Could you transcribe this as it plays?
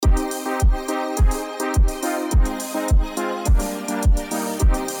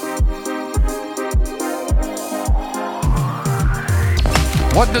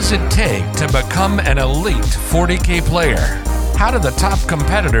What does it take to become an elite 40K player? How do the top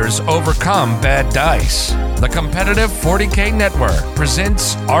competitors overcome bad dice? The Competitive 40K Network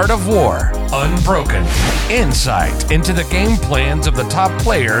presents Art of War, Unbroken. Insight into the game plans of the top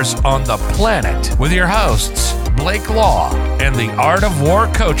players on the planet with your hosts, Blake Law and the Art of War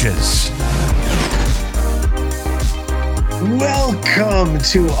coaches. Welcome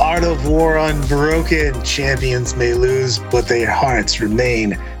to Art of War Unbroken. Champions may lose, but their hearts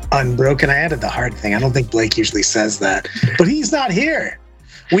remain unbroken. I added the heart thing. I don't think Blake usually says that, but he's not here.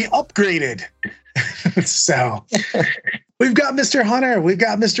 We upgraded. So we've got Mr. Hunter. We've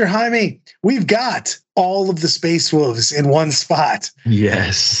got Mr. Jaime. We've got all of the Space Wolves in one spot.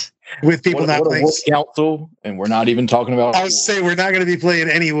 Yes. With people not playing council, and we're not even talking about. I would say we're not going to be playing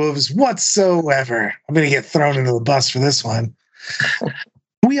any wolves whatsoever. I'm going to get thrown into the bus for this one.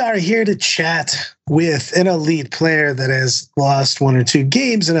 We are here to chat with an elite player that has lost one or two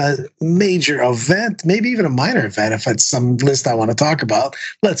games in a major event, maybe even a minor event if it's some list I want to talk about.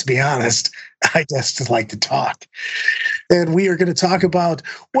 Let's be honest, I just like to talk. And we are going to talk about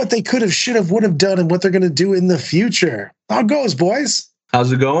what they could have, should have, would have done, and what they're going to do in the future. How it goes, boys? How's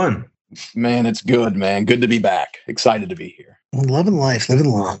it going? Man, it's good, man. Good to be back. Excited to be here. Loving life,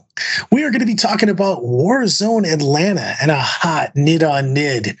 living long. We are going to be talking about Warzone Atlanta and a hot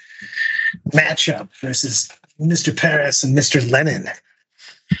nid-on-nid matchup versus Mr. Paris and Mr. Lennon.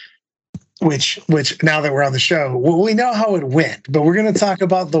 Which now that we're on the show, we know how it went, but we're going to talk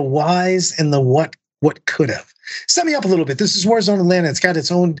about the whys and the what could have. Set me up a little bit. This is Warzone Atlanta. It's got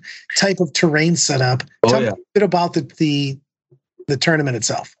its own type of terrain set up. Tell me a bit about the tournament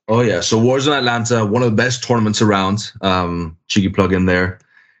itself. Oh, yeah. So Warzone Atlanta, one of the best tournaments around. Cheeky plug in there.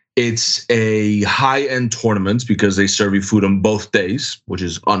 It's a high-end tournament because they serve you food on both days, which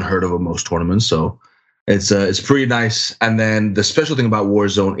is unheard of in most tournaments. So it's pretty nice. And then the special thing about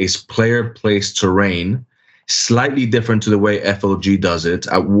Warzone is player-placed terrain, slightly different to the way FLG does it.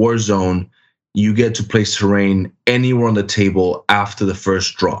 At Warzone, you get to place terrain anywhere on the table after the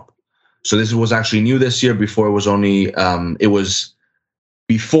first drop. So this was actually new this year. Before it was only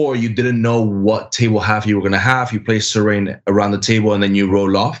before you didn't know what table half you were going to have. You place terrain around the table and then you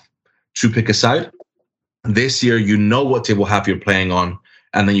roll off to pick a side. This year, you know what table half you're playing on,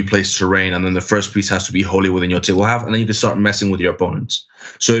 and then you place terrain, and then the first piece has to be wholly within your table half, and then you can start messing with your opponents.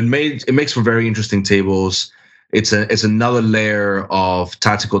 So it makes for very interesting tables. It's another layer of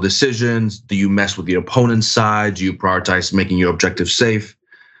tactical decisions. Do you mess with your opponent's side? Do you prioritize making your objective safe?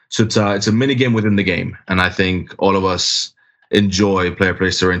 So it's a mini game within the game, and I think all of us enjoy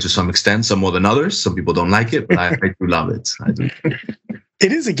player-placed terrain to some extent, some more than others. Some people don't like it, but I do love it. I do.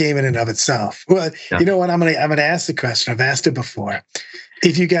 It is a game in and of itself. Well, yeah. You know what? I'm gonna ask the question. I've asked it before.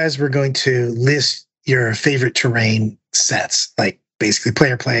 If you guys were going to list your favorite terrain sets, like basically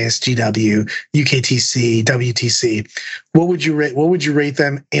player plays, GW, UKTC, WTC, what would you rate? What would you rate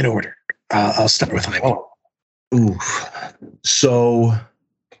them in order? I'll start with Jaime. Ooh, so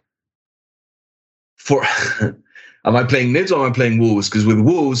for. Am I playing Nids or am I playing Wolves? Because with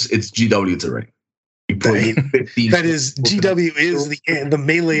Wolves, it's GW terrain. That is, GW is the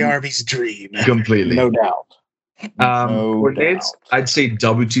melee army's dream. Completely. No doubt. For Nids, I'd say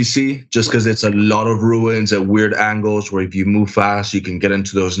WTC, just because it's a lot of ruins at weird angles where if you move fast, you can get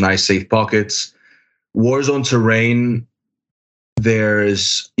into those nice safe pockets. Warzone terrain,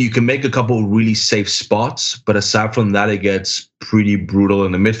 you can make a couple really safe spots, but aside from that, it gets pretty brutal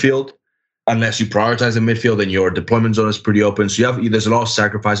in the midfield. Unless you prioritize the midfield, then your deployment zone is pretty open. So there's a lot of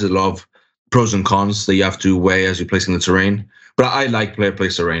sacrifices, a lot of pros and cons that you have to weigh as you're placing the terrain. But I like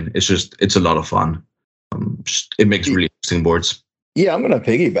player-placed terrain. It's a lot of fun. It makes really interesting boards. Yeah, I'm going to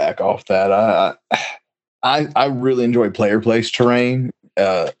piggyback off that. I really enjoy player-placed terrain.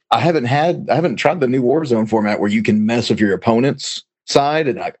 I haven't tried the new Warzone format where you can mess with your opponent's side,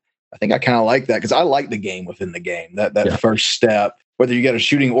 and I think I kind of like that because I like the game within the game. That first step. Whether you got a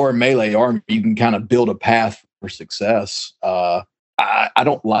shooting or a melee arm, you can kind of build a path for success. I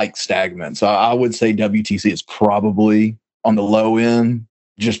don't like stagman, so I would say WTC is probably on the low end,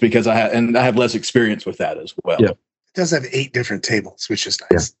 just because I have less experience with that as well. Yeah. It does have 8 different tables, which is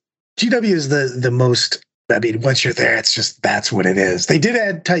nice. Yeah. GW is the most. I mean, once you're there, it's just that's what it is. They did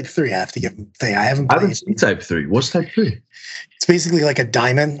add Type 3. I have to give them. I haven't seen Type 3. What's Type 3? It's basically like a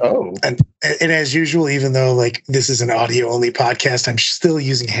diamond. Oh. And as usual, even though like this is an audio only podcast, I'm still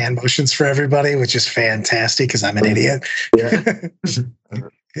using hand motions for everybody, which is fantastic because I'm an idiot. Yeah.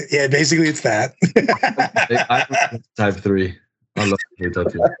 Yeah, basically it's that. Type 3. I love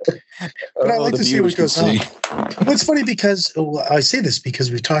Type 3. But I like to see what goes on. Well, it's funny because I say this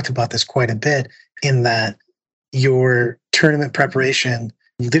because we've talked about this quite a bit in that your tournament preparation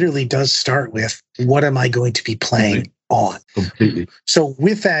literally does start with, what am I going to be playing on? Completely. So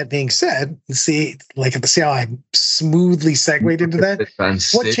with that being said, see how I smoothly segued into that?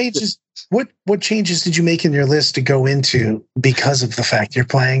 What changes did you make in your list to go into because of the fact you're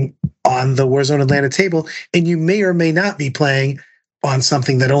playing on the Warzone Atlanta table, and you may or may not be playing on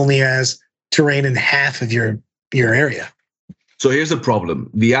something that only has terrain in half of your area? So here's the problem.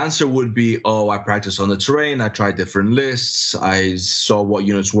 The answer would be, I practice on the terrain. I tried different lists. I saw what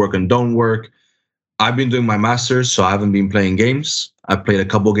units work and don't work. I've been doing my masters, so I haven't been playing games. I played a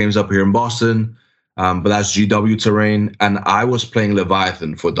couple games up here in Boston, but that's GW terrain. And I was playing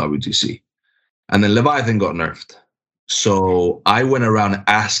Leviathan for WTC. And then Leviathan got nerfed. So I went around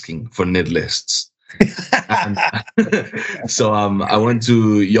asking for NID lists. So I went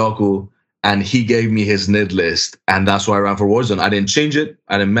to Yoku, and he gave me his NID list, and that's why I ran for Warzone. I didn't change it.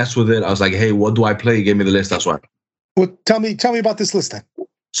 I didn't mess with it. I was like, hey, what do I play? He gave me the list. That's why. Well, tell me about this list then.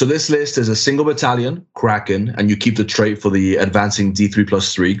 So this list is a single battalion, Kraken, and you keep the trait for the advancing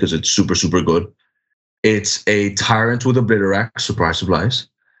D3+3 because it's super, super good. It's a Tyrant with a Obliterac, surprise, surprise.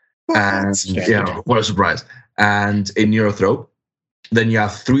 And what a surprise. And a Neurothrope. Then you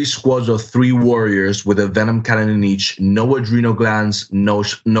have 3 squads of 3 warriors with a venom cannon in each, no adrenal glands, no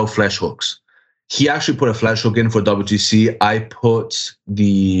flesh hooks. He actually put a flesh hook in for WTC. I put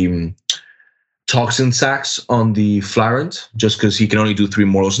the toxin sacks on the Flarent just because he can only do 3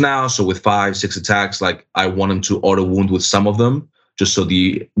 mortals now. So with 5, 6 attacks, like I want him to auto wound with some of them, just so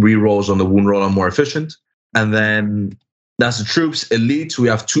the rerolls on the wound roll are more efficient. And then that's the troops. Elites, we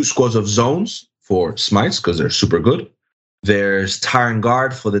have 2 squads of zones for smites because they're super good. There's Tyrant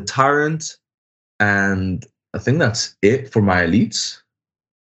Guard for the Tyrant, and I think that's it for my elites.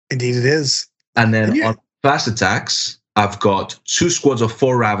 Indeed it is. And then on fast attacks, I've got 2 squads of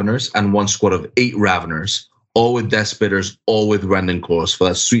 4 Raveners and 1 squad of 8 Raveners, all with Death Spitters, all with Rending Claws for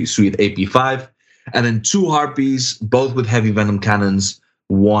that sweet, sweet AP5. And then 2 Harpies, both with heavy venom cannons,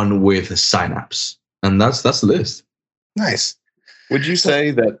 1 with Synapse. And that's the list. Nice. Would you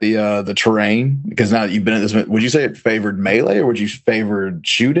say that the terrain, because now that you've been in this, would you say it favored melee, or would you favored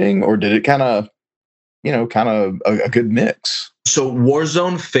shooting, or did it kind of a good mix? So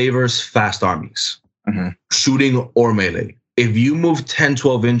Warzone favors fast armies, shooting or melee. If you move 10,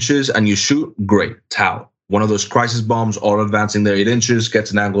 12 inches and you shoot, great, Tau. One of those crisis bombs, all advancing there 8 inches,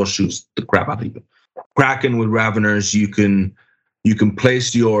 gets an angle, shoots the crap out of you. Kraken with Raveners, you can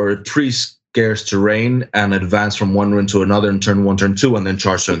place your pre-scarce terrain and advance from one run to another in turn 1, turn 2, and then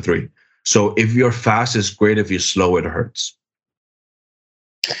charge turn 3. So if you're fast, it's great. If you're slow, it hurts.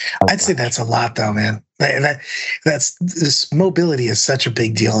 I'd say that's a lot, though, man. This mobility is such a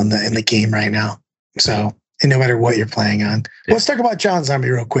big deal in the game right now. So, and no matter what you're playing on. Yeah. Let's talk about John's army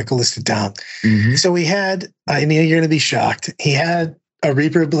real quick. We'll list it down. So we had, I mean, you're going to be shocked. He had a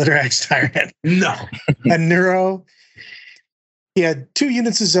Reaper Obliterax Tyrant. No. A Neuro. He had 2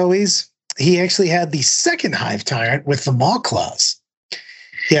 units of Zoes. He actually had the second Hive Tyrant with the Maw Claws.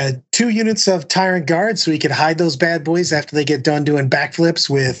 He had 2 units of Tyrant Guard, so he could hide those bad boys after they get done doing backflips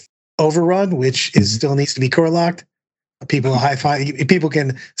with Overrun, which still needs to be core locked. People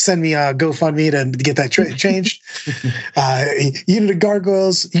can send me a GoFundMe to get that changed. Unit of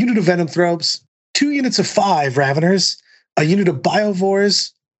Gargoyles, unit of Venomthropes, 2 units of 5 Raveners, a unit of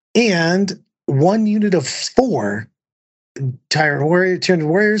Biovores, and 1 unit of 4 Tyrant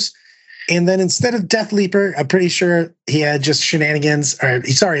Warriors. And then instead of Death Leaper, I'm pretty sure he had just shenanigans.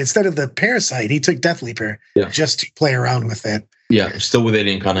 Instead of the Parasite, he took Death Leaper just to play around with it. Yeah, still with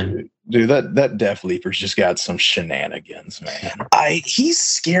Alien Cunning. Dude, that Death Leaper's just got some shenanigans, man. He's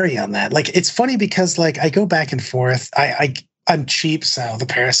scary on that. Like, it's funny because, like, I go back and forth. I'm cheap, so the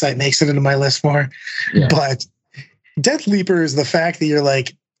Parasite makes it into my list more. Yeah. But Death Leaper is the fact that you're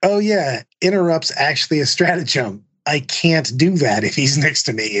like, oh yeah, interrupts actually a stratagem. I can't do that if he's next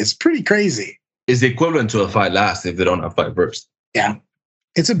to me. It's pretty crazy. Is the equivalent to a fight last if they don't have fight burst. Yeah.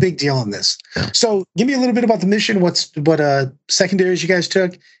 It's a big deal in this. Yeah. So give me a little bit about the mission, what secondaries you guys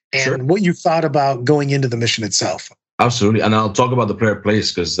took, and what you thought about going into the mission itself. Absolutely. And I'll talk about the player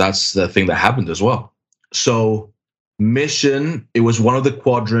place because that's the thing that happened as well. So mission, it was one of the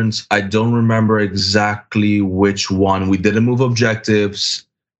quadrants. I don't remember exactly which one. We didn't move objectives.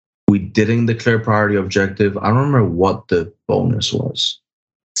 We didn't declare priority objective. I don't remember what the bonus was.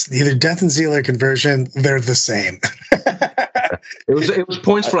 It's either Death and Zeal or conversion. They're the same. It was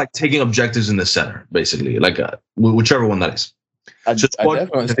points for like taking objectives in the center, basically, like whichever one that is. I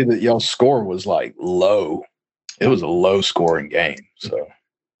definitely see that y'all's score was like low. It was a low scoring game. So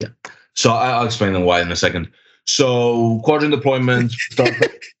yeah. So I'll explain why in a second. So quadrant deployment.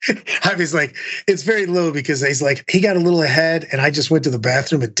 He's like, it's very low because he's like, he got a little ahead and I just went to the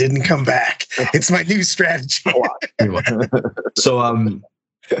bathroom and didn't come back. It's my new strategy. So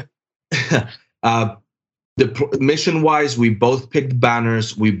the mission wise, we both picked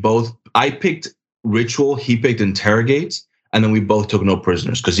banners. I picked ritual, he picked interrogate, and then we both took no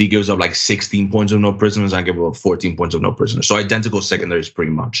prisoners because he gives up like 16 points of no prisoners. I give up 14 points of no prisoners. So identical secondaries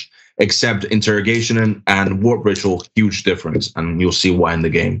pretty much, except interrogation and warp ritual, huge difference. And you'll see why in the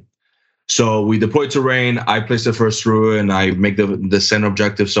game. So we deploy terrain. I place the first ruin. I make the center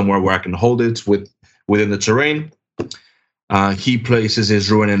objective somewhere where I can hold it within the terrain. He places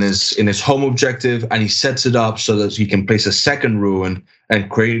his ruin in his home objective, and he sets it up so that he can place a second ruin and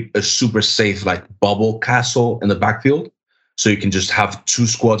create a super safe like bubble castle in the backfield. So you can just have 2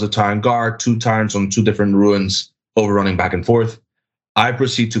 squads of Tyrant Guard, 2 Tyrants on 2 different ruins, overrunning back and forth. I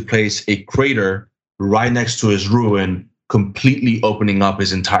proceed to place a crater right next to his ruin, completely opening up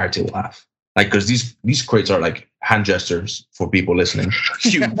his entire table half. Like, because these crates are like hand gestures for people listening.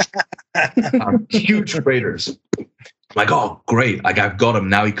 Huge, huge craters. Like, oh, great. Like, I've got him.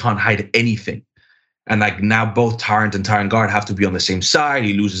 Now he can't hide anything. And like now both Tyrant and Tyrant Guard have to be on the same side.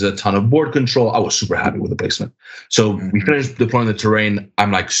 He loses a ton of board control. I was super happy with the placement. So we finished deploying the terrain.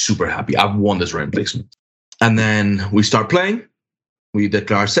 I'm like super happy. I've won this terrain placement. And then we start playing. We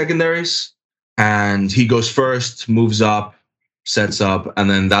declare our secondaries. And he goes first, moves up, sets up. And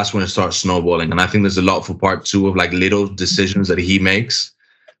then that's when it starts snowballing. And I think there's a lot for part 2 of like little decisions that he makes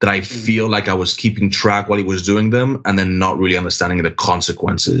that I feel like I was keeping track while he was doing them and then not really understanding the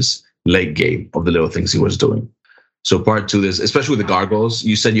consequences late game of the little things he was doing. So part 2 is, especially with the gargoyles,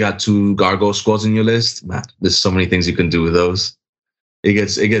 you said you had 2 gargoyle squads in your list. Man, there's so many things you can do with those. It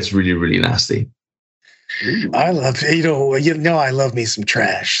gets really, really nasty. I love, I love me some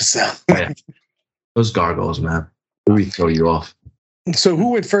trash. So yeah. Those gargoyles, man, really throw you off. So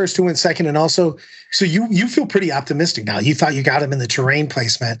who went first, who went second? And also, so you feel pretty optimistic now. You thought you got him in the terrain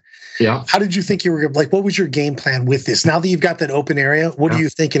placement. Yeah. How did you think you were like, what was your game plan with this? Now that you've got that open area, what are you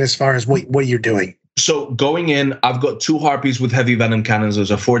thinking as far as what you're doing? So going in, I've got 2 harpies with heavy venom cannons.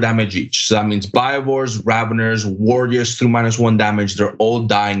 Those are 4 damage each. So that means Biovores, Raveners, Warriors through -1 damage. They're all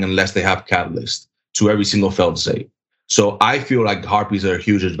dying unless they have Catalyst to every single failed save. So I feel like harpies are a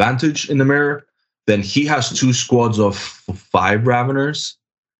huge advantage in the mirror. Then he has 2 squads of 5 Raveners,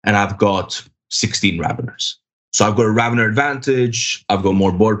 and I've got 16 Raveners. So I've got a Ravener advantage. I've got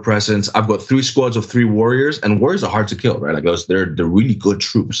more board presence. I've got 3 squads of 3 Warriors, and Warriors are hard to kill, right? Like they're really good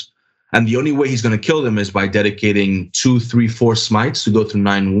troops. And the only way he's going to kill them is by dedicating 2, 3, 4 smites to go through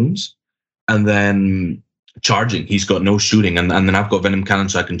 9 wounds, and then charging. He's got no shooting, and then I've got venom cannon,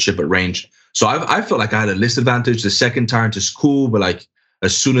 so I can chip at range. So I felt like I had a list advantage. The second Tyrant is cool, but like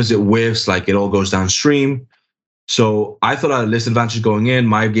as soon as it whiffs, like it all goes downstream. So I thought I had a list advantage going in.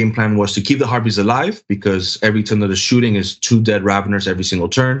 My game plan was to keep the harpies alive because every turn that is shooting is 2 dead Raveners every single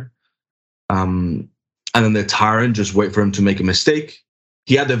turn. And then the Tyrant, just wait for him to make a mistake.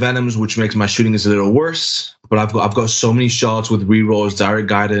 He had the Venoms, which makes my shooting is a little worse. But I've got so many shots with rerolls, direct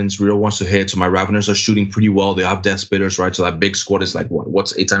guidance, reroll wants to hit. So my Raveners are shooting pretty well. They have Death Spitters, right? So that big squad is like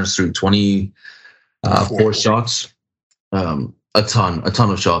what's 8 times 3? 24 shots. A ton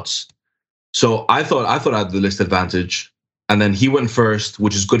of shots. So I thought I had the list advantage. And then he went first,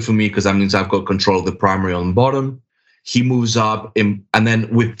 which is good for me because that means I've got control of the primary on the bottom. He moves up, and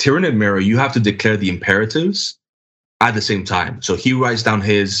then with Tyrannid Mirror, you have to declare the imperatives at the same time. So he writes down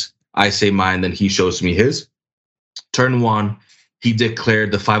his, I say mine, then he shows me his. Turn 1, he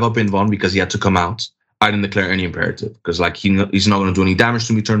declared the 5-up invuln because he had to come out. I didn't declare any imperative because like he's not going to do any damage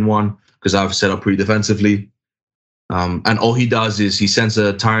to me turn 1 because I've set up pretty defensively. And all he does is he sends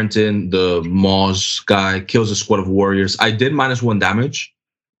a Tyrant in, the Moz guy, kills a squad of Warriors. I did -1 damage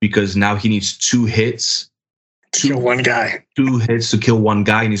because now he needs 2 hits. To kill 1 guy. 2 hits to kill 1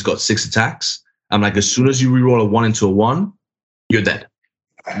 guy, and he's got 6 attacks. I'm like, as soon as you reroll a 1 into a 1, you're dead.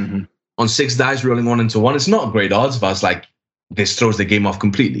 Mm-hmm. On 6 dice, rolling 1 into 1, it's not great odds, but it's like, this throws the game off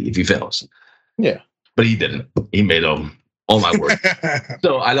completely if he fails. Yeah. But he didn't. He made all my work.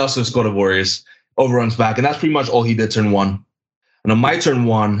 So I lost a squad of Warriors, overruns back, and that's pretty much all he did turn 1. And on my turn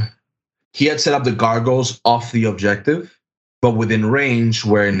 1, he had set up the gargoyles off the objective, but within range,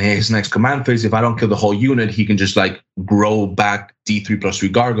 where in his next command phase, if I don't kill the whole unit, he can just like grow back D3+3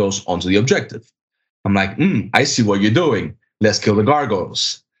 gargoyles onto the objective. I'm like, I see what you're doing. Let's kill the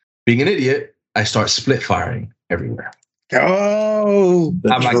gargoyles. Being an idiot, I start split firing everywhere. Oh,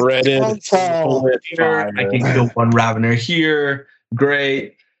 I'm like, dreaded split fire. I can kill 1 Ravener here.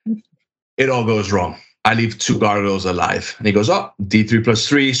 Great. It all goes wrong. I leave 2 gargoyles alive. And he goes,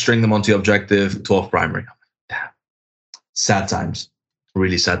 D3+3, string them onto the objective, 12 primary. Damn. sad times.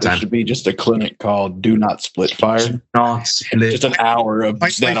 Really sad There times. should be just a clinic called "Do Not Split Fire." Not split. Just an hour of My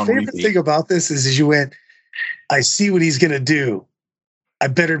that on favorite repeat. thing about this is you went, I see what he's going to do. I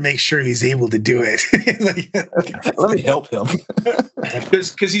better make sure he's able to do it. Let me help him.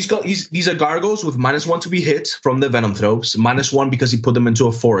 Because these are gargoyles with -1 to be hit from the venom throws, -1 because he put them into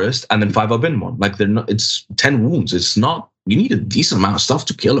a forest, and then 5 up in one. Like they're not. It's 10 wounds. It's not. You need a decent amount of stuff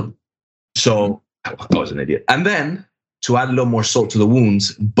to kill him. So I was an idiot. And then to add a little more salt to the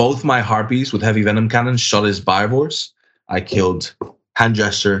wounds, both my harpies with heavy venom cannons shot his biovores. I killed hand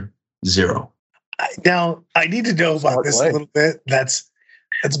gesture 0. Now I need to know about this a little bit. That's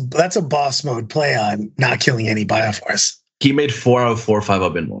a boss mode play on not killing any bioforce. He made 4 out of 4 5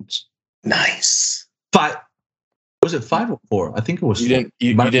 up in ones. Nice. 5. Was it 5 or 4? I think it was. You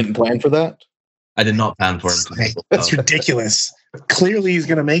didn't plan for that? I did not plan for him. That's ridiculous. Clearly, he's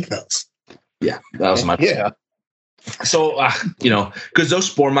going to make those. Yeah, that was my plan. Yeah. So, because those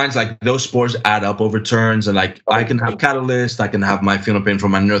spore mines, like those spores add up over turns, and like I can have Catalyst, I can have my Feeling Pain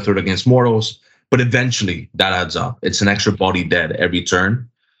from my Nerf Threat against mortals, but eventually that adds up. It's an extra body dead every turn,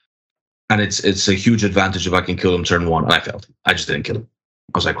 and it's a huge advantage if I can kill him turn 1, and I failed. I just didn't kill him.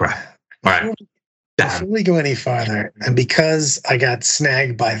 I was like, crap. All right. Before we go any farther, and because I got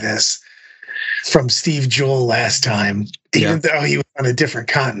snagged by this from Steve Joel last time, even though he was on a different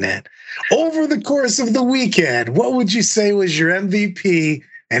continent, over the course of the weekend, what would you say was your MVP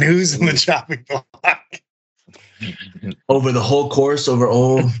and who's in the chopping block? Over the whole course, over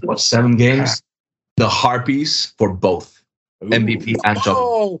 7 games, the Harpies for both MVP and chopping.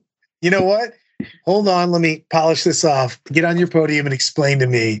 Oh, you know what? Hold on, let me polish this off. Get on your podium and explain to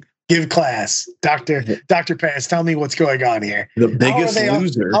me. Give class, Dr. Paris. Tell me what's going on here. The biggest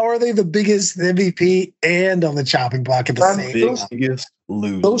loser. How are they the biggest MVP and on the chopping block at the same time? Biggest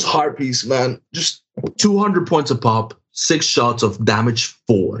loser. Those Harpies, man, just 200 points a pop, 6 shots of damage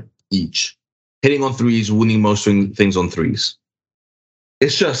 4 each. Hitting on 3s, winning most things on 3s.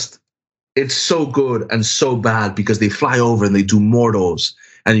 It's so good and so bad because they fly over and they do mortals,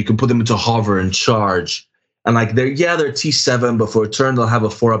 and you can put them into hover and charge. And like they're T7, but for a turn they'll have a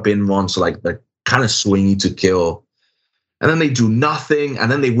 4 up in one, so like they're kind of swingy to kill. And then they do nothing,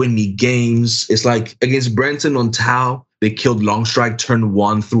 and then they win me games. It's like against Brenton on Tau, they killed Longstrike turn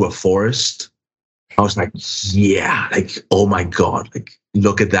 1 through a forest. I was like, yeah, like oh my god, like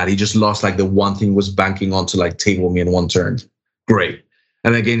look at that. He just lost like the one thing he was banking on to like table me in one turn. Great.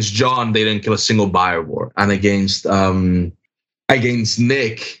 And against John, they didn't kill a single Biowar. And against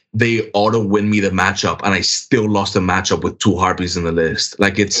Nick, they auto win me the matchup, and I still lost the matchup with 2 Harpies in the list.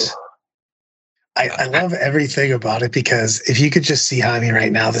 Like it's. I love everything about it because if you could just see Jaime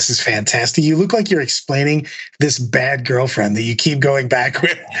right now, this is fantastic. You look like you're explaining this bad girlfriend that you keep going back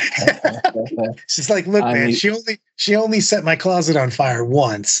with. She's like, look, man, she only set my closet on fire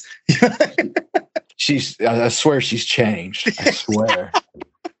once. I swear she's changed. I swear.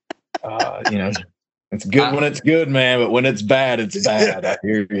 It's good when it's good, man, but when it's bad, it's bad. I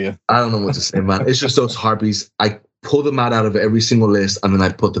hear you. I don't know what to say, man. It's just those Harpies. I pull them out of every single list, and then I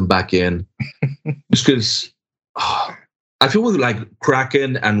put them back in. Just because I feel with like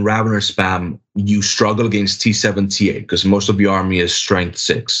Kraken and Ravener spam, you struggle against T7, T8, because most of your army is strength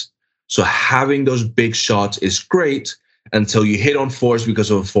 6. So having those big shots is great until you hit on 4s because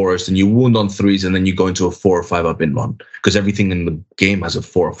of a forest, and you wound on 3s, and then you go into a 4 or 5 up in one, because everything in the game has a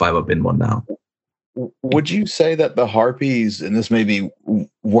 4 or 5 up in one now. Would you say that the Harpies, and this may be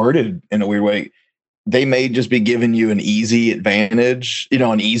worded in a weird way, they may just be giving you an easy advantage,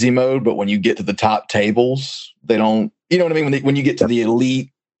 an easy mode, but when you get to the top tables, they don't, you know what I mean? When you get to the elite,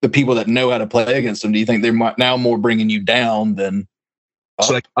 the people that know how to play against them, do you think they're now more bringing you down than...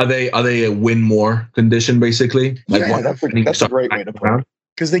 So like, are they a win more condition, basically? Like, yeah, that's a great way to put it.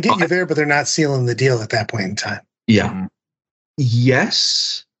 Because they get you there, but they're not sealing the deal at that point in time. Yeah. Mm-hmm.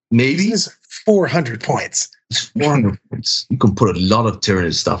 Yes, maybe. This is 400 points. It's 400 points. You can put a lot of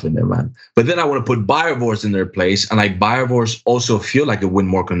Tyranids stuff in there, man. But then I want to put Biovores in their place, and like Biovores also feel like a win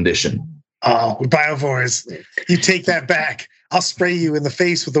more condition. Oh, with Biovores, you take that back. I'll spray you in the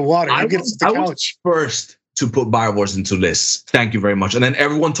face with the water. You get the couch first to put Biovores into lists. Thank you very much. And then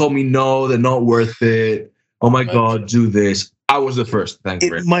everyone told me, no, they're not worth it. Oh my God, do this. I was the first. Thank you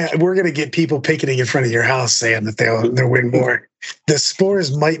very much. We're going to get people picketing in front of your house saying that they'll win more. The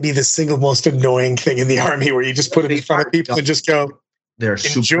spores might be the single most annoying thing in the army, where you just put it in front of people and just go, they're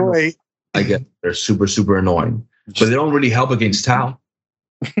enjoy. Super, I get they're super, super annoying. But they don't really help against Tau.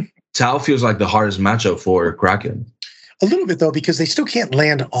 Tau feels like the hardest matchup for Kraken. A little bit, though, because they still can't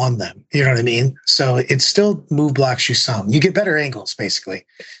land on them. You know what I mean? So it still move blocks you some. You get better angles, basically.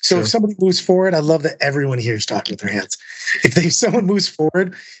 So if somebody moves forward, I love that everyone here is talking with their hands. If someone moves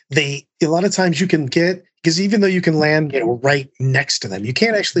forward, a lot of times you can get, because even though you can land, right next to them, you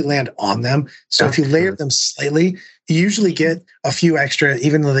can't actually land on them. So if you layer them slightly, you usually get a few extra,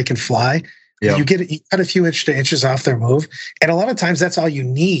 even though they can fly. Yeah. You cut a few inches off their move. And a lot of times that's all you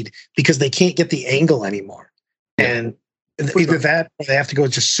need because they can't get the angle anymore. And either that or they have to go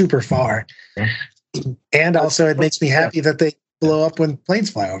just super far. And also it makes me happy that they blow up when planes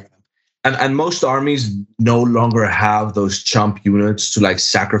fly over them. And most armies no longer have those chump units to like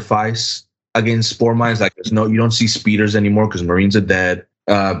sacrifice against spore mines. Like you don't see speeders anymore because Marines are dead.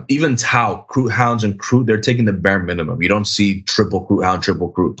 Even Tau, Crew Hounds and Crew, they're taking the bare minimum. You don't see triple Crew Hound, triple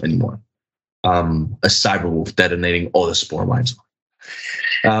Crew anymore. A Cyberwolf detonating all the spore mines.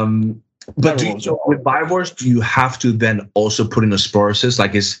 But with Bivores, do you have to then also put in a spore assist?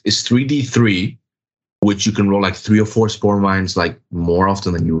 Like is 3D3, which you can roll like 3 or 4 spore mines like more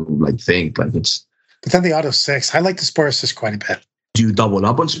often than you like think. Like it's. But then the auto 6, I like the spore assist quite a bit. Do you double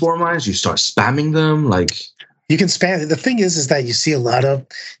up on spore mines? You start spamming them like. You can spam. The thing is that you see a lot of,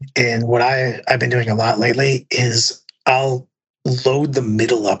 and what I've been doing a lot lately is I'll load the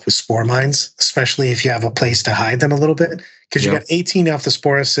middle up with spore mines, especially if you have a place to hide them a little bit, because you got 18 off the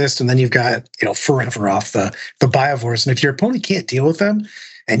spore assist, and then you've got forever off the Biovores. And if your opponent can't deal with them,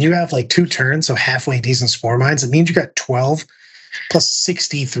 and you have like 2 turns, so halfway decent spore mines, it means you got 12 plus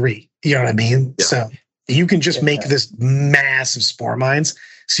 63. You know what I mean? Yeah. So you can just make this massive spore mines.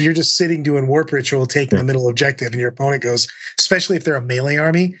 So you're just sitting doing warp ritual, taking the middle objective, and your opponent goes, especially if they're a melee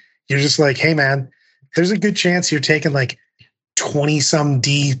army, you're just like, hey man, there's a good chance you're taking like 20-some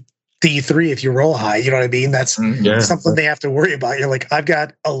D3 if you roll high. You know what I mean? That's something they have to worry about. You're like, I've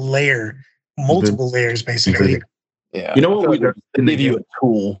got a layer, multiple layers, basically. Yeah. You know what? They give you a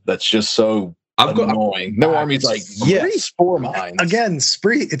tool that's just so annoying. No army's like, spore mines. Again,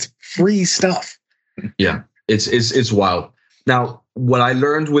 it's free stuff. Yeah, it's wild. Now, what I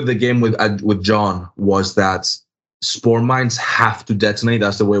learned with the game with John was that spore mines have to detonate.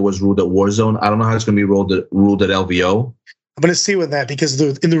 That's the way it was ruled at Warzone. I don't know how it's going to be ruled at LVO. I'm going to see with that because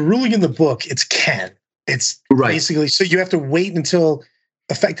in the ruling in the book, it's can. It's basically, so you have to wait until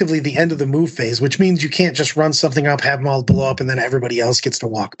effectively the end of the move phase, which means you can't just run something up, have them all blow up, and then everybody else gets to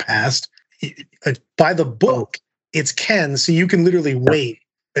walk past. By the book, it's can, so you can literally wait.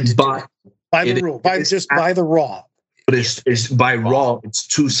 By the rule, by the raw. But it's by raw, it's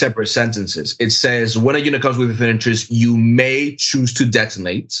 2 separate sentences. It says, when a unit comes within interest, you may choose to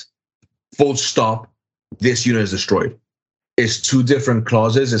detonate, full stop, this unit is destroyed. It's 2 different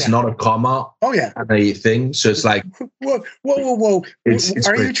clauses. It's not a comma. Oh yeah, and a thing. So it's like, whoa!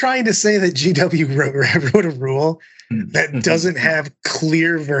 Are you trying to say that GW wrote a rule that doesn't have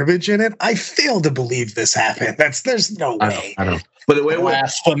clear verbiage in it? I fail to believe this happened. There's no way. I know. But the way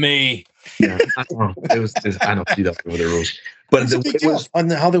blasphemy. Yeah, I don't know. I don't see that with the rules. But it was on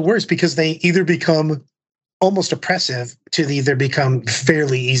how they works because they either become almost oppressive to either become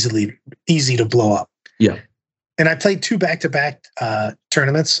fairly easy to blow up. Yeah. And I played 2 back-to-back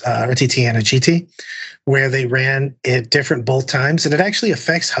tournaments, RTT and a GT, where they ran it different both times, and it actually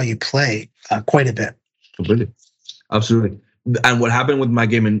affects how you play quite a bit. Completely. Absolutely. And what happened with my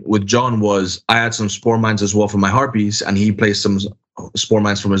game with John was I had some spore mines as well for my Harpies, and he placed some spore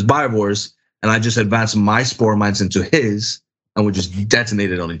mines from his Bivores, and I just advanced my spore mines into his, and we just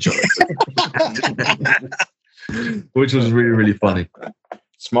detonated on each other. Which was really, really funny.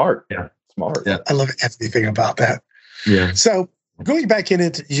 Smart. Yeah. Smart. Yeah. I love everything about that. Yeah. So going back in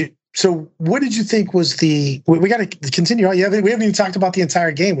it, so what did you think was we got to continue on? We haven't even talked about the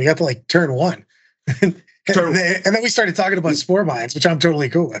entire game. We got to like turn 1. and then we started talking about spore mines, which I'm totally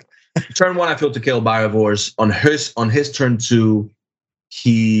cool with. Turn 1, I failed to kill Biovores. On his turn 2,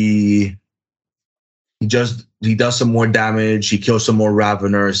 he does some more damage. He kills some more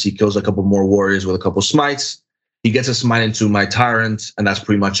Raveners. He kills a couple more warriors with a couple smites. He gets a smite into my Tyrant, and that's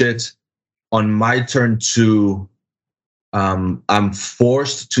pretty much it. On my turn 2, I'm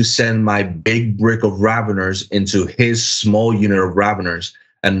forced to send my big brick of Raveners into his small unit of Raveners.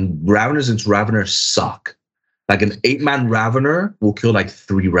 And Raveners into Raveners suck. Like an 8-man Ravener will kill like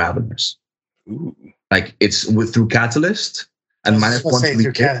 3 Raveners. Ooh. Like it's through Catalyst and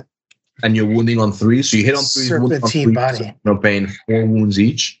 -1 through and you're wounding on 3. So you hit on 3, serpentine body. No pain, 4 wounds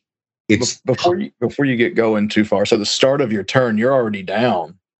each. It's before you get going too far. So the start of your turn, you're already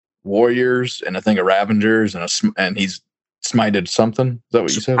down warriors and a thing of Ravengers and he's smited something. Is that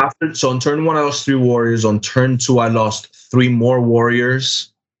what you said? So on turn 1, I lost 3 warriors. On turn 2, I lost 3 more warriors.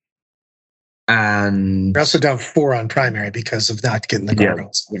 And You're also down 4 on primary because of not getting the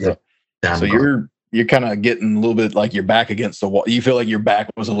gargoyles. Yeah. So you're kind of getting a little bit like your back against the wall. You feel like your back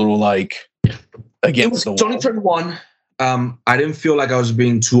was a little like against the wall. It's only turn 1. I didn't feel like I was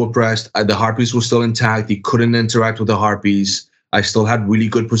being too oppressed. The harpies were still intact. He couldn't interact with the harpies. I still had really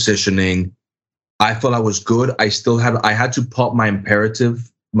good positioning. I felt I was good. I had to pop my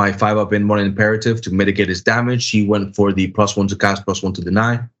imperative, my 5-up in 1 imperative to mitigate his damage. He went for the +1 to cast, +1 to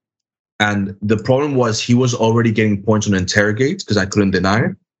deny. And the problem was he was already getting points on interrogate because I couldn't deny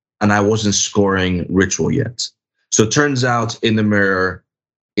it. And I wasn't scoring ritual yet. So it turns out in the mirror,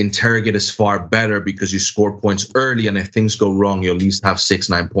 interrogate is far better because you score points early, and if things go wrong, you at least have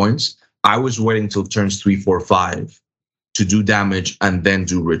 6-9 points. I was waiting till turns 3, 4, 5 to do damage and then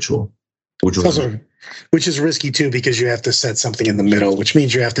do ritual, which is risky too because you have to set something in the middle, which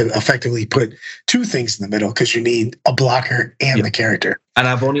means you have to effectively put 2 things in the middle because you need a blocker and the character. And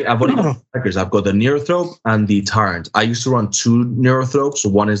I've only got blockers. I've got the Neurothrope and the Tyrant. I used to run 2 Neurothropes. So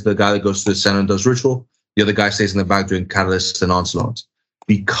one is the guy that goes to the center and does ritual. The other guy stays in the back doing catalyst and onslaught.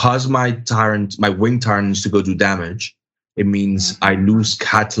 Because my wing Tyrant needs to go do damage, it means I lose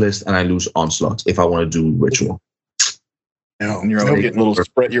catalyst and I lose onslaught if I want to do ritual. No, and you're only getting a little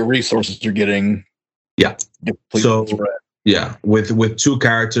spread. Your resources are getting so spread. Yeah, with 2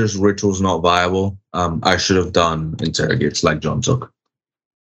 characters, ritual's not viable. I should have done interrogates like John took.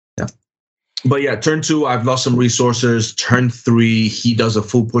 Yeah, but yeah, turn 2, I've lost some resources. Turn 3, he does a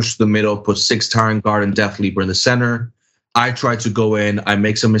full push to the middle, puts 6 Tyrant Guard and Death Leaper in the center. I try to go in, I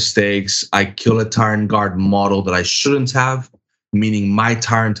make some mistakes. I kill a Tyrant Guard model that I shouldn't have, meaning my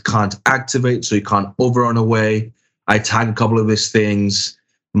Tyrant can't activate, so he can't overrun away. I tag a couple of his things.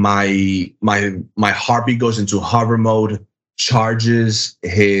 My Harpy goes into hover mode, charges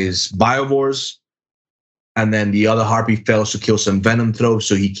his Biovores, and then the other Harpy fails to kill some Venom Throw,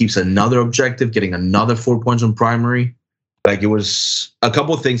 so he keeps another objective, getting another 4 points on primary. Like, it was a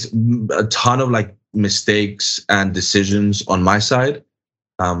couple of things, a ton of like mistakes and decisions on my side,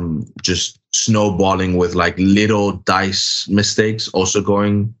 just snowballing with like little dice mistakes also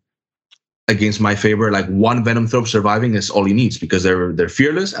going against my favor. Like, 1 Venom Throw surviving is all he needs because they're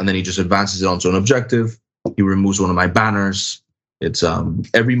fearless, and then he just advances it onto an objective. He removes one of my banners. It's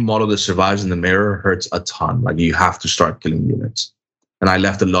every model that survives in the mirror hurts a ton. Like, you have to start killing units. And I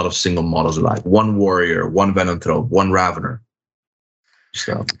left a lot of single models alive. 1 warrior, 1 Venom Throw, 1 Ravener.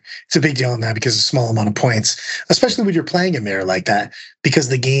 So it's a big deal in that because of a small amount of points, especially when you're playing a mirror like that, because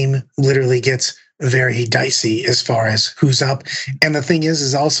the game literally gets very dicey as far as who's up. And the thing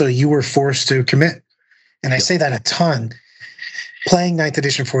is also you were forced to commit. And I say that a ton. Playing 9th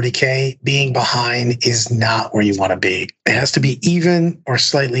edition 40K, being behind is not where you want to be. It has to be even or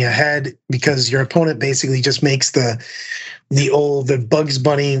slightly ahead because your opponent basically just makes the Bugs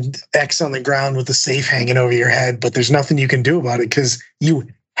Bunny X on the ground with the safe hanging over your head, but there's nothing you can do about it because you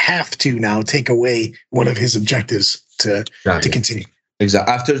have to now take away one of his objectives to continue.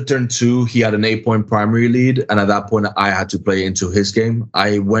 Exactly. After turn 2, he had an 8-point primary lead, and at that point, I had to play into his game.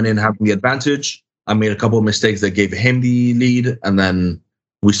 I went in having the advantage. I made a couple of mistakes that gave him the lead, and then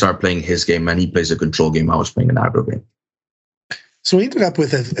we started playing his game, and he plays a control game. I was playing an aggro game. So we ended up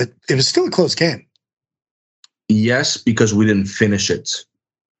with it was still a close game. Yes, because we didn't finish it.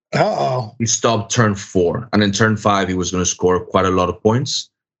 Uh-oh. He stopped turn 4, and in turn 5, he was going to score quite a lot of points,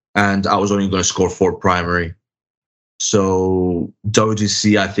 and I was only going to score 4 primary. So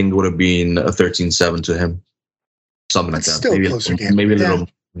WGC, I think, would have been a 13-7 to him. Something like that. Still a closer game. Maybe a little.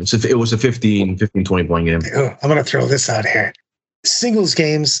 It was a 15, 20 point game. I'm going to throw this out here. Singles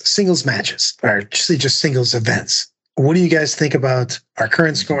games, singles matches, or just singles events. What do you guys think about our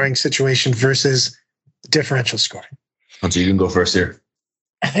current scoring situation versus differential scoring? Hunter, you can go first here.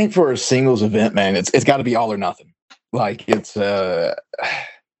 I think for a singles event, man, it's got to be all or nothing. Like, it's in a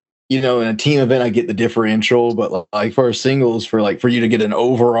team event, I get the differential, but like for a singles, for you to get an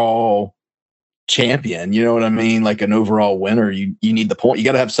overall champion, you know what I mean? Like an overall winner, you need the point. You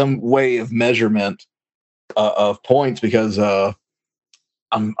got to have some way of measurement of points because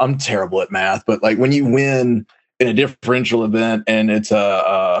I'm terrible at math, but like when you win in a differential event and it's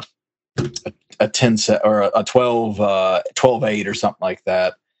a 10 set or a 12-8 or something like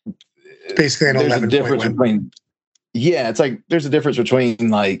that. Basically an 11 difference between. Yeah, it's like there's a difference between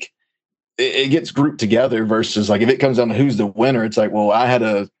like it gets grouped together versus like if it comes down to who's the winner, it's like, well, I had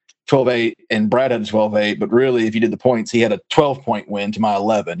a 12-8 and Brad had a 12-8, but really if you did the points, he had a 12-point win to my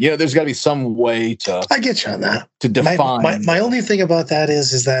 11. There's got to be some way to. I get you on that. To define. My only thing about that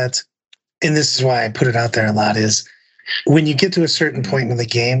is that, and this is why I put it out there a lot, is when you get to a certain point in the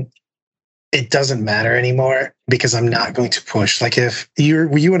game, it doesn't matter anymore because I'm not going to push. Like if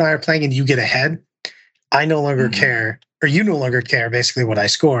you and I are playing and you get ahead, I no longer care, or you no longer care basically what I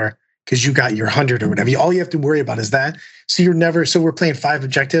score because you got your 100 or whatever. All you have to worry about is that. So we're playing 5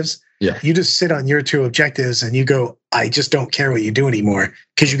 objectives. Yeah. You just sit on your 2 objectives and you go, I just don't care what you do anymore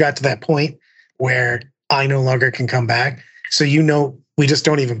because you got to that point where I no longer can come back. So we just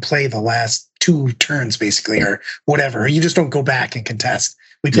don't even play the last 2 turns basically or whatever. Or you just don't go back and contest.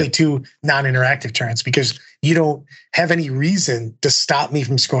 We play 2 non-interactive turns because you don't have any reason to stop me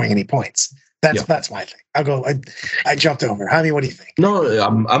from scoring any points. That's my thing. I'll go. I jumped over. Jaime, what do you think? No,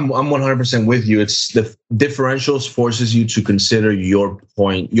 I'm 100% with you. It's the differentials forces you to consider your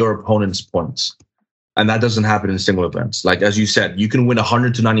opponent's points, and that doesn't happen in single events. Like as you said, you can win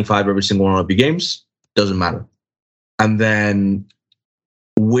 100 to 95 every single one of your games. Doesn't matter. And then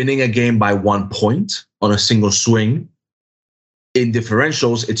winning a game by 1 point on a single swing in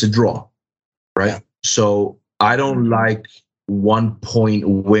differentials, it's a draw, right? Yeah. So I don't like 1 point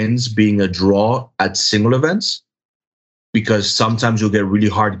wins being a draw at single events because sometimes you'll get really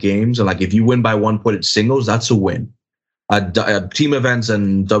hard games. And like if you win by 1 point at singles, that's a win. At team events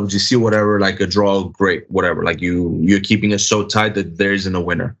and WGC or whatever, like a draw, great, whatever. Like you're keeping it so tight that there isn't a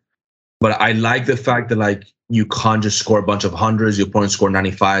winner. But I like the fact that like you can't just score a bunch of hundreds, your opponent score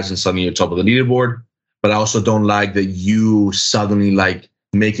 95s and suddenly you're top of the leaderboard. But I also don't like that you suddenly like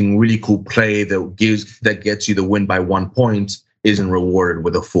making really cool play that gets you the win by 1 point isn't rewarded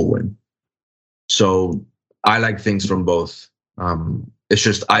with a full win. So I like things from both. It's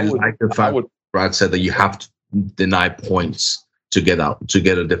just I like the fact Brad said that you have to deny points to get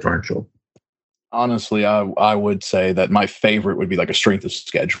a differential. Honestly, I would say that my favorite would be like a strength of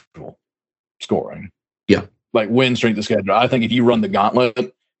schedule scoring. Yeah. Like win strength of schedule. I think if you run the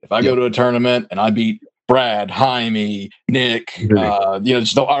gauntlet, if I go to a tournament and I beat Brad, Jaime, Nick,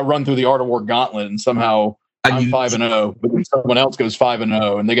 I run through the Art of War gauntlet and somehow I'm 5-0, but then someone else goes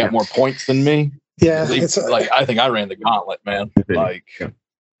 5-0 and they got more points than me. Yeah. I think I ran the gauntlet, man. Like,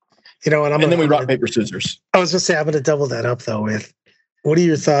 and then we rock, paper, scissors. I was going to say, I'm going to double that up though with, what are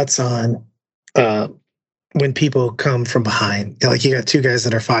your thoughts on when people come from behind? Like you got 2 guys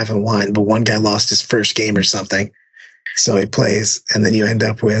that are 5-1, but one guy lost his first game or something. So he plays, and then you end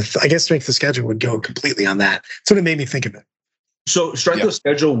up with, I guess strength of schedule would go completely on that. So it made me think of it. So strength of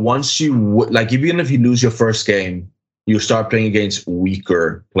schedule, once you, even if you lose your first game, you start playing against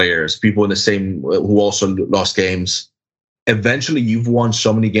weaker players, people in the same, who also lost games. Eventually you've won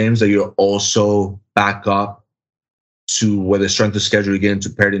so many games that you're also back up to where the strength of schedule again to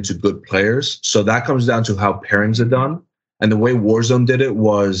paired into good players. So that comes down to how pairings are done. And the way Warzone did it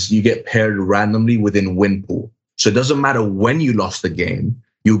was you get paired randomly within win pool. So it doesn't matter when you lost the game,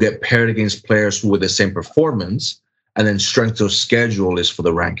 you get paired against players with the same performance, and then strength of schedule is for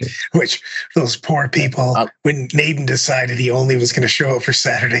the ranking. Which those poor people, when Naden decided he only was going to show up for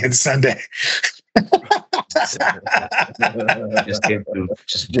Saturday and Sunday.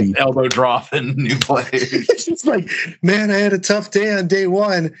 just elbow dropping new players. It's like, man, I had a tough day on day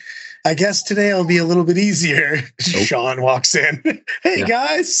 1. I guess today I'll be a little bit easier. Nope. Sean walks in. Hey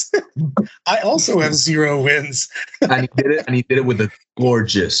guys, I also have 0 wins. And he did it with a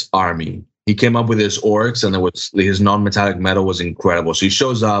gorgeous army. He came up with his orcs, and his non-metallic metal was incredible. So he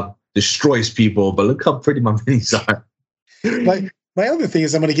shows up, destroys people, but look how pretty my minis are. My other thing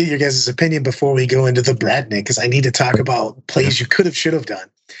is I'm going to get your guys' opinion before we go into the Bradnick, because I need to talk about plays you could have, should have done.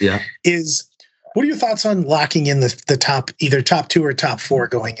 Yeah. What are your thoughts on locking in the top, either top 2 or top 4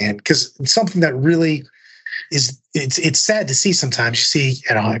 going in? Because it's something that really is, it's sad to see sometimes. You see,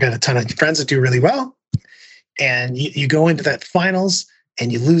 I got a ton of friends that do really well, and you go into that finals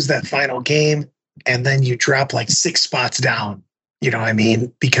and you lose that final game, and then you drop like 6 spots down. You know what I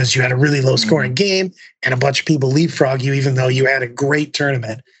mean? Because you had a really low scoring game and a bunch of people leapfrog you, even though you had a great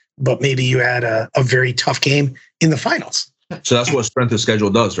tournament, but maybe you had a very tough game in the finals. So that's what strength of schedule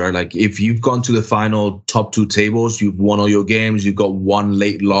does, right? Like if you've gone to the final top 2 tables, you've won all your games, you've got 1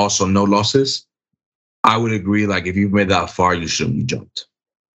 late loss or no losses. I would agree. Like if you've made that far, you shouldn't be jumped.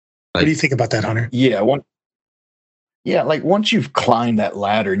 What do you think about that, Hunter? Like once you've climbed that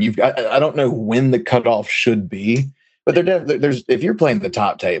ladder, and I don't know when the cutoff should be, but there's if you're playing the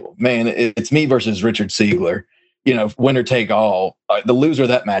top table, man, it's me versus Richard Siegler. Winner take all. The loser of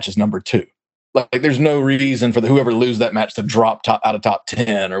that match is number 2. Like there's no reason for whoever loses that match to drop out of top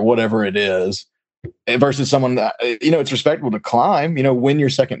 10 or whatever it is, versus someone that, it's respectable to climb, win your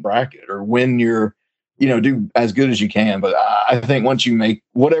second bracket or win your, do as good as you can. But I think once you make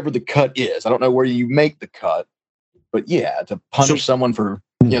whatever the cut is, I don't know where you make the cut, but yeah, to punish someone for,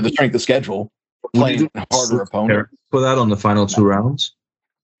 the strength of schedule, playing harder opponent. Put that on the final 2 rounds.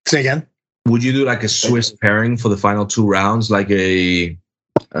 Say again. Would you do like a Swiss pairing for the final 2 rounds, like a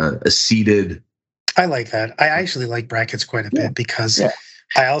seeded? I like that. I actually like brackets quite a bit because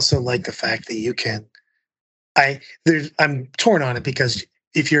I also like the fact that you can. I'm torn on it because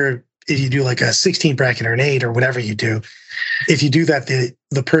if you do like a 16 bracket or an 8 or whatever you do, if you do that,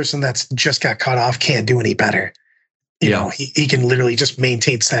 the person that's just got cut off can't do any better. You know, he can literally just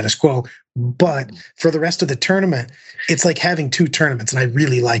maintain status quo. But for the rest of the tournament, it's like having 2 tournaments, and I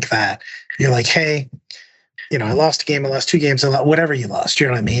really like that. You're like, hey, you know, I lost a game, I lost 2 games, whatever you lost, you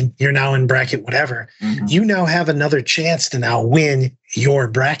know what I mean? You're now in bracket whatever. Mm-hmm. You now have another chance to now win your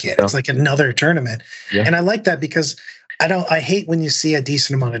bracket. Yeah. It's like another tournament. Yeah. And I like that because I hate when you see a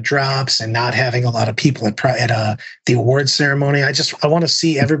decent amount of drops and not having a lot of people at the awards ceremony. I want to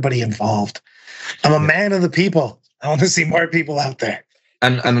see everybody involved. I'm a man of the people. I want to see more people out there.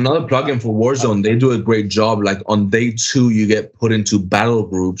 And another plugin for Warzone, they do a great job. Like on day 2, you get put into battle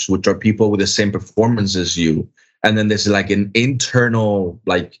groups, which are people with the same performance as you. And then there's like an internal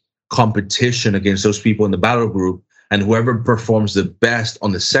like competition against those people in the battle group. And whoever performs the best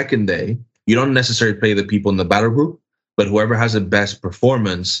on the second day, you don't necessarily play the people in the battle group, but whoever has the best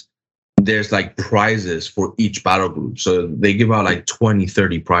performance, there's like prizes for each battle group. So they give out like 20,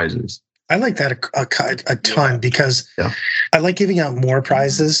 30 prizes. I like that a ton because I like giving out more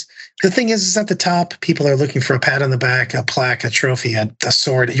prizes. The thing is at the top, people are looking for a pat on the back, a plaque, a trophy, a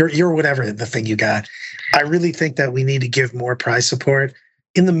sword, your whatever the thing you got. I really think that we need to give more prize support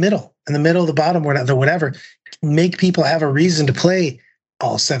in the middle, the bottom, whatever. Make people have a reason to play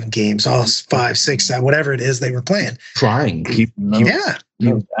all 7 games, all 5, 6, 7, whatever it is they were playing. Trying, keep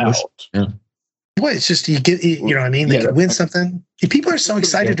Boy, it's just you know what I mean? They can win something. People are so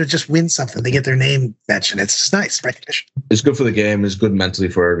excited to just win something. They get their name mentioned. It's just nice recognition. It's good for the game. It's good mentally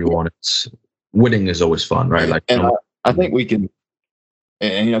for everyone. Winning is always fun, right? Like, and I think we can,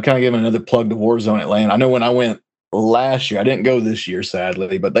 and you know, kind of give another plug to Warzone Atlanta. I know when I went last year, I didn't go this year,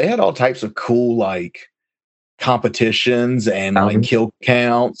 sadly, but they had all types of cool like competitions and like kill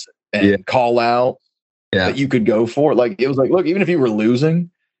counts and call out that you could go for. Like it was like, look, even if you were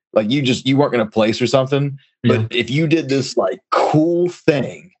losing. Like you weren't going to place or something, but if you did this like cool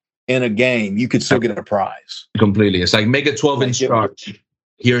thing in a game, you could still get a prize. Completely, it's like make a 12-inch charge.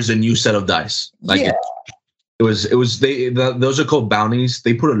 Here's a new set of dice. Like it was. Those are called bounties.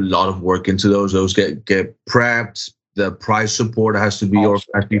 They put a lot of work into those. Those get prepped. The prize support has to be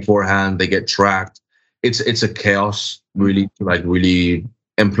beforehand. They get tracked. It's a chaos really to like really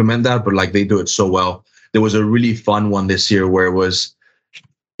implement that, but like they do it so well. There was a really fun one this year where it was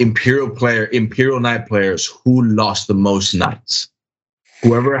Imperial Knight players who lost the most knights.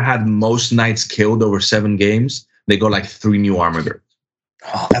 Whoever had most knights killed over 7 games, they got like 3 new armor girls.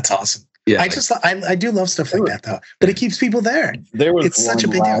 Oh, that's awesome. Yeah, I do love stuff like that though, but it keeps people there. There was it's such a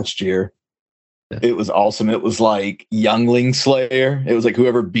big last year. It was awesome. It was like Youngling Slayer. It was like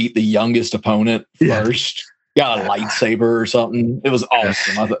whoever beat the youngest opponent first. Got a lightsaber or something. It was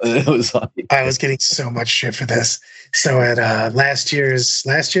awesome. It was like, I was getting so much shit for this. So at last year,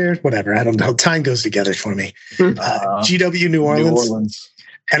 whatever, I don't know. Time goes together for me. GW New Orleans.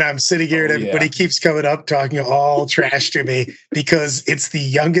 And I'm sitting here and everybody keeps coming up talking all trash to me because it's the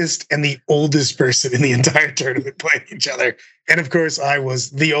youngest and the oldest person in the entire tournament playing each other. And of course, I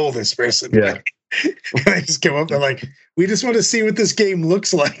was the oldest person. Yeah. And I just come up and like, we just want to see what this game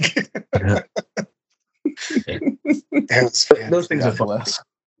looks like. Those things are fun.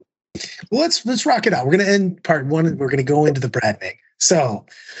 Well, let's rock it out. We're going to end part 1 and we're going to go into the Bradney. So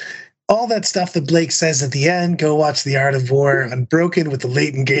all that stuff that Blake says at the end, go watch The Art of War Unbroken with the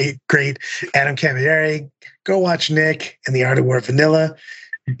late and great Adam Camilleri. Go watch Nick and The Art of War Vanilla.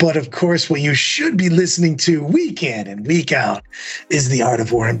 But of course, what you should be listening to week in and week out is The Art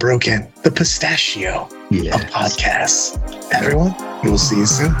of War Unbroken, the pistachio of podcasts. Everyone, we'll see you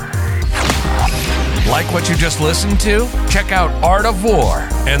soon. Like what you just listened to? Check out Art of War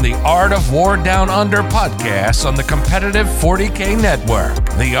and the Art of War Down Under podcasts on the competitive 40K network,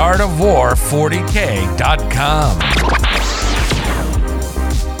 theartofwar40k.com.